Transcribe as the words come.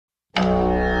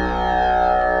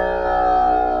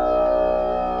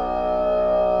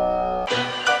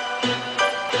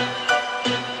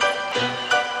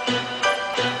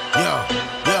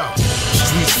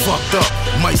fucked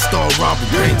up, might start robbing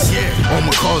banks. All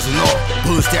my cars and all,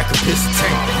 bullets that could piss a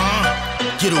tank.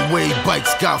 Getaway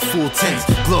bikes, got full tanks,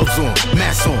 gloves on,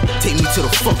 mask on, take me to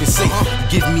the fucking safe.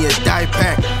 Give me a die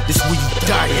pack, this where you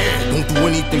die at. Don't do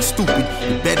anything stupid,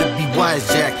 you better be wise,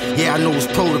 Jack. Yeah, I know it's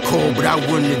protocol, but I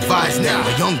wouldn't advise now.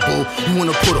 A young bull, you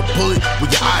wanna put a bullet where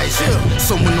your eyes at.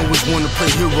 Someone always wanna play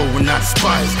hero and not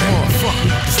despise that.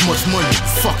 This much money, you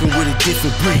fucking with a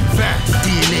different breed.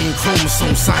 DNA and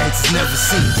chromosome science is never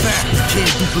seen. You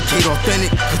can't duplicate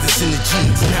authentic, cause it's in the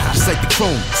genes. Just like the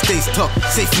chrome, stays tough,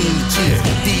 safely in the genes.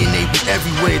 DNA be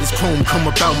everywhere, this chrome come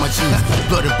up out my jeans.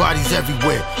 Blood and bodies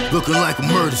everywhere, looking like a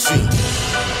murder scene.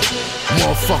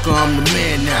 Motherfucker, I'm the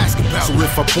man now. So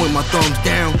if I point my thumbs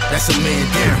down, that's a man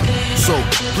down. So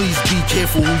please be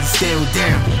careful when you staring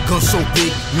down. Gun so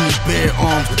big, you need bare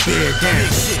arms to bear down.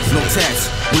 No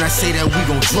tax, when I say that we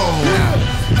gon' draw on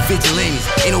you. Vigilantes,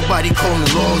 ain't nobody calling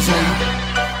laws on you.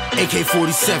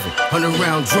 AK-47,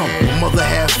 100-round drum. My mother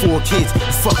had 4 kids,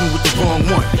 you fucking with the wrong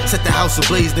one. Set the house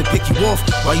ablaze, then pick you off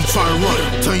while you trying to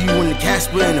run. Turn you into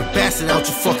Casper and a bastard out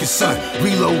your fucking son.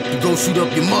 Reload to go shoot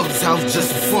up your mother's house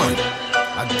just for fun.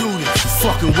 I do this, you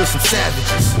fucking with some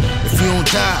savages. If you don't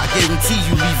die, I guarantee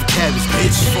you leave a cabbage,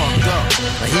 bitch. Fucked up,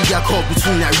 like he got caught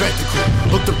between that reticle.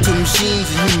 Hooked up to machines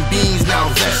and human beings, now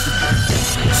a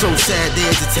vegetable. So sad they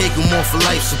had to take him off for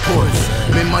life support.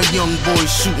 Man, my young boys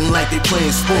shooting like they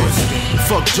playing sports.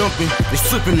 Fuck jumping, they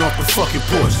flipping off the fucking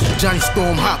porch. Johnny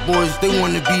Storm hot boys, they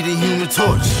wanna be the Human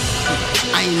Torch.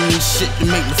 I ain't need shit to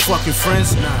make me fucking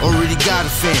friends. Already got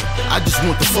a fan, I just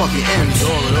want the fucking M's.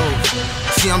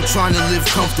 See, I'm trying to live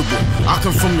comfortable. I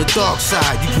come from the dark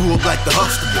side, you grew up like the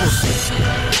Huxtables.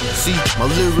 See, my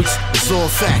lyrics is all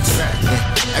facts.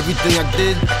 Everything I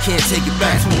did, I can't take it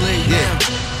back.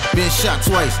 Yeah, been shot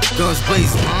twice, guns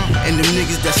blazing. And them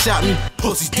niggas that shot me,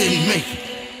 pussies didn't make it.